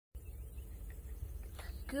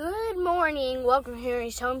Good morning. Welcome to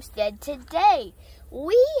Henry's Homestead. Today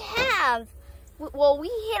we hit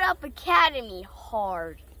up Academy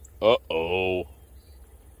hard. Uh-oh.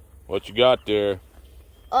 What you got there?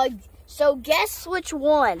 So guess which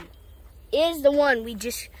one is the one we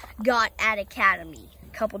just got at Academy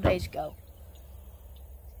a couple days ago?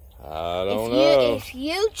 I don't know. If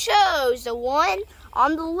you chose the one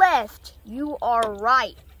on the left, you are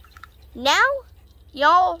right. Now,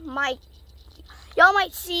 y'all might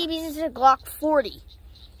see this is a Glock 40.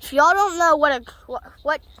 If y'all don't know what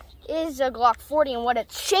is a Glock 40 and what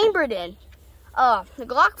it's chambered in, the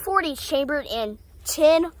Glock 40 is chambered in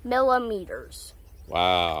 10 millimeters.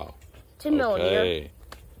 Wow. 10 millimeter.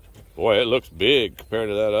 Boy, it looks big compared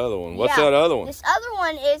to that other one. What's that other one? This other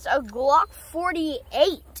one is a Glock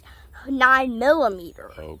 48 9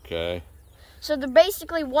 millimeter. Okay. So they're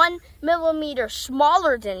basically 1 millimeter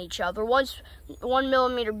smaller than each other. One's 1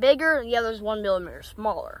 millimeter bigger, and the other's 1 millimeter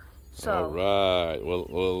smaller. So. All right.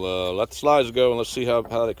 Well, let the slides go and let's see how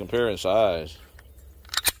they compare in size.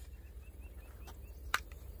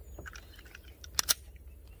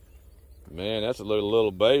 Man, that's a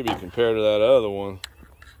little baby compared to that other one.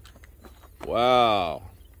 Wow.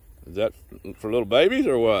 Is that for little babies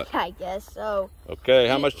or what? I guess so. Okay,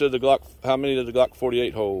 how many does the Glock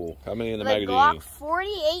 48 hold? How many in the magazine? The Glock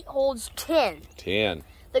 48 holds 10. 10.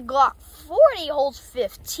 The Glock 40 holds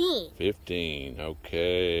 15. 15,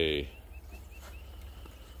 okay.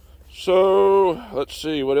 So, let's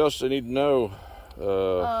see, what else they need to know?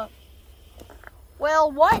 Glock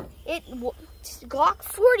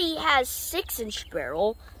 40 has 6-inch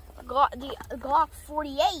barrel. The Glock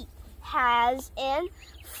 48 has a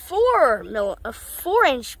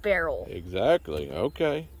 4-inch barrel. Exactly.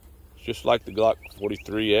 Okay. It's just like the Glock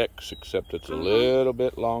 43X, except it's a little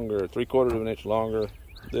bit longer, 3/4 of an inch longer,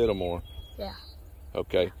 a little more. Yeah.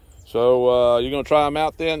 Okay. So you're gonna try them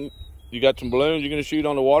out then? You got some balloons you're gonna shoot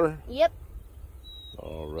on the water? Yep.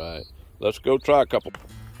 All right. Let's go try a couple.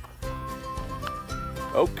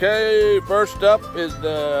 Okay. First up is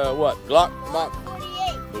the Glock 48.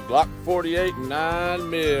 The Glock 48 9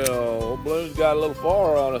 mil. Old balloon's got a little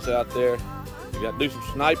far on us out there. You got to do some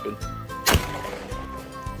sniping.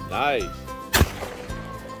 Nice.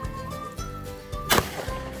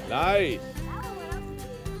 Nice.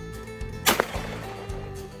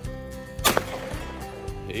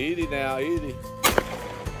 Easy now, easy.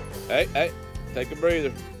 Hey, take a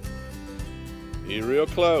breather. You're real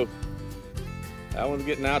close. That one's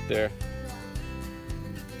getting out there.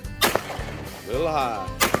 Little high.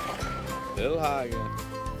 Little high again.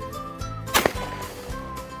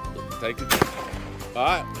 Take it. All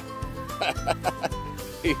right.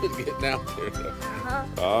 He was getting out there.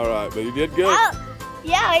 All right, but you did good.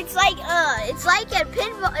 Yeah, it's like at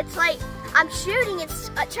pinball. It's like I'm shooting. It's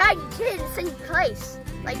trying to get it in the same place.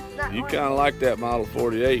 Like you kind of like that model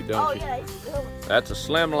 48, don't you? Oh yeah, it's good. That's a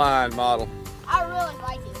slimline model. I really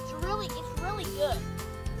like it. It's really good.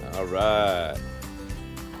 All right.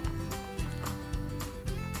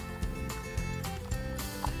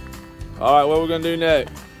 All right, what are we gonna do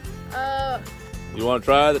next? You want to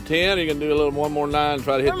try the 10? Or you gonna do one more 9 and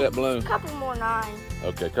try to hit that balloon? A couple more 9.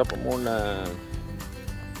 Okay, a couple more 9.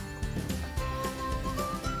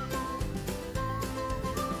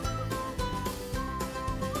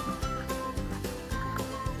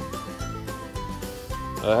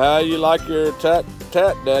 How you like your tat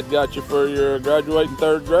Dad got you for your graduating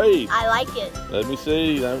 3rd grade? I like it. Let me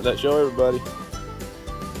see. Let's show everybody.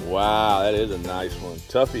 Wow, that is a nice one.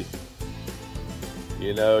 Tuffy.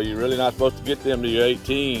 You know, you're really not supposed to get them till you're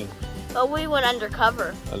 18. But we went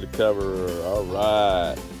undercover. Undercover, all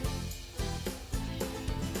right.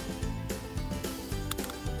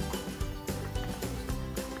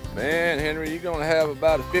 Man, Henry, you're gonna have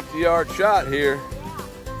about a 50-yard shot here.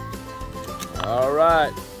 Yeah. All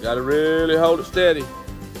right, gotta really hold it steady.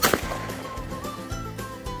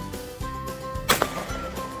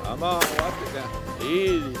 Come on, watch it now.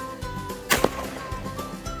 Easy.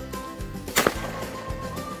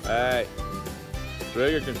 Hey,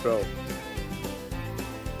 trigger control.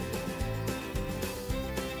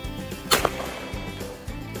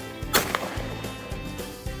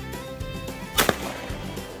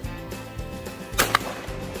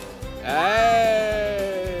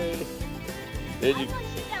 Hey! Did you? I want to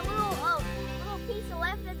see that little piece of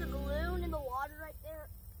left of the balloon in the water right there.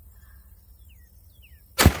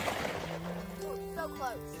 Ooh, so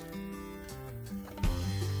close.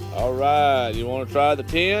 All right, you want to try the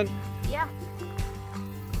 10? Yeah.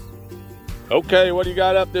 Okay, what do you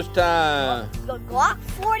got up this time? The Glock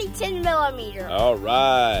 40 10 millimeter. All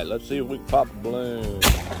right, let's see if we can pop a balloon.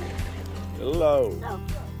 Hello. So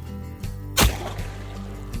good.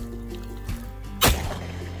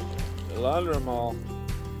 Still under them all.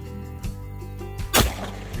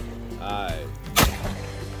 Alright.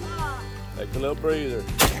 Take a little breather.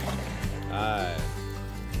 Alright.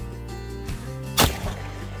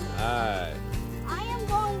 Alright. I am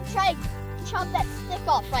going to try to chop that stick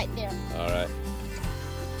off right there. Alright.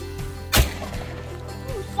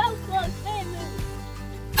 Ooh, so close. Man, move.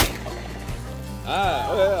 Alright.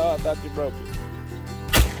 Oh, yeah, I thought you broke it.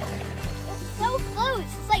 It's so close.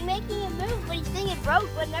 It's like making it move, but you think it broke,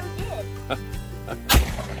 but it never did.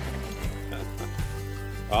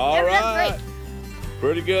 All right.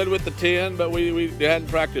 Pretty good with the 10, but we hadn't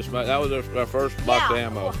practiced much. That was our first box of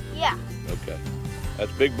ammo. Yeah. Okay.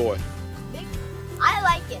 That's big boy. I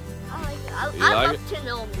like it. I like it. I love 10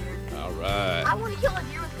 millimeter. All right. I want to kill a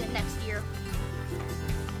deer with it next year.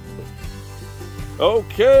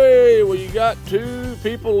 Okay, well, you got two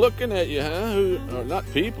people looking at you, huh? Or not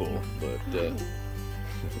people, but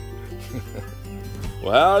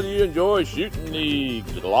well, how do you enjoy shooting the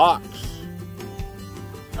Glocks?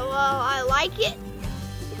 Well, I like it.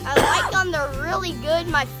 I like them. They're really good.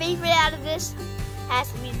 My favorite out of this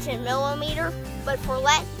has to be 10 millimeter, but for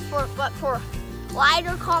lighter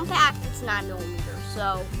compact, it's 9 millimeter.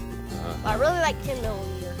 So I really like 10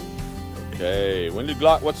 millimeter. Okay, when did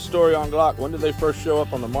Glock? What's the story on Glock? When did they first show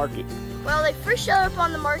up on the market? Well, they first showed up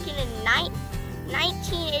on the market in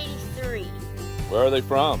 1983. Where are they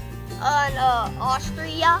from?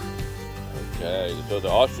 Austria. Okay, so the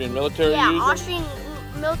Austrian military used them? Yeah, Austrian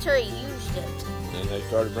military used it. And they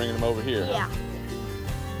started bringing them over here. Yeah. Huh?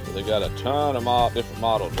 So they got a ton of different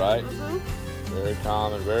models, right? Mm-hmm. Very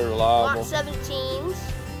common, very reliable. Glock 17s.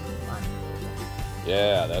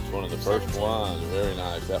 Yeah, that's one of the first ones. Very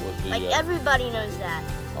nice. That was the like everybody knows that.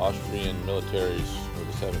 Austrian militaries with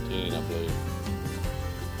the 17, I believe.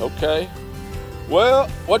 Okay. Well,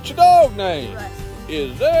 what's your dog name? Rusty.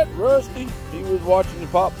 Is that Rusty? He was watching you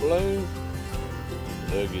pop balloons.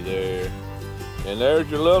 Looky there. And there's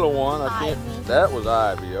your little one. Ivy. That was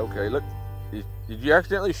Ivy. Okay, look. Did you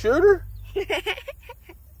accidentally shoot her?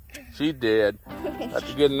 She did. Have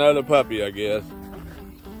to get another puppy, I guess.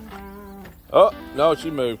 Oh, no,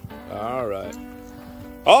 she moved. All right.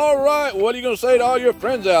 All right, what are you going to say to all your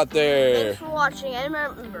friends out there? Thanks for watching, and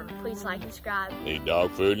remember, please like and subscribe. Need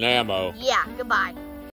dog food and ammo. Yeah, goodbye.